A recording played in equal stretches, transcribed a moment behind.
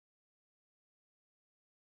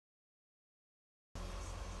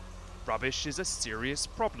Rubbish is a serious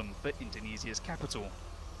problem for Indonesia's capital.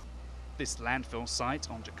 This landfill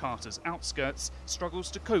site on Jakarta's outskirts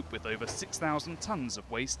struggles to cope with over 6,000 tonnes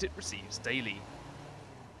of waste it receives daily.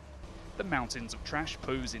 The mountains of trash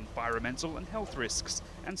pose environmental and health risks,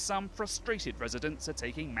 and some frustrated residents are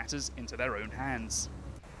taking matters into their own hands.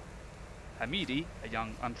 Hamidi, a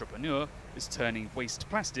young entrepreneur, is turning waste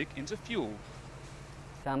plastic into fuel.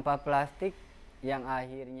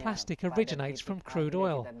 Plastic originates from crude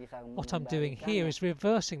oil. What I'm doing here is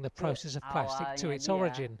reversing the process of plastic to its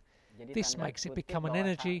origin. This makes it become an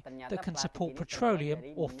energy that can support petroleum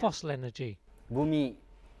or fossil energy.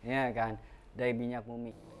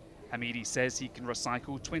 Hamidi says he can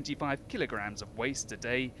recycle 25 kilograms of waste a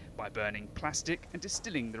day by burning plastic and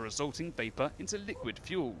distilling the resulting vapour into liquid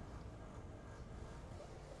fuel.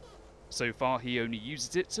 So far he only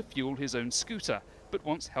uses it to fuel his own scooter, but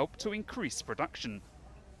wants help to increase production.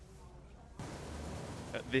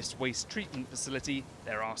 At this waste treatment facility,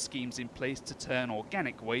 there are schemes in place to turn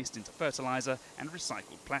organic waste into fertiliser and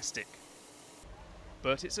recycled plastic.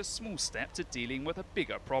 But it's a small step to dealing with a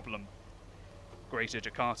bigger problem. Greater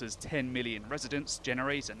Jakarta's 10 million residents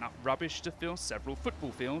generate enough rubbish to fill several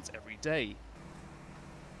football fields every day.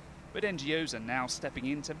 But NGOs are now stepping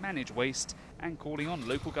in to manage waste and calling on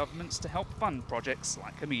local governments to help fund projects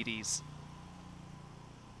like Hamidi's.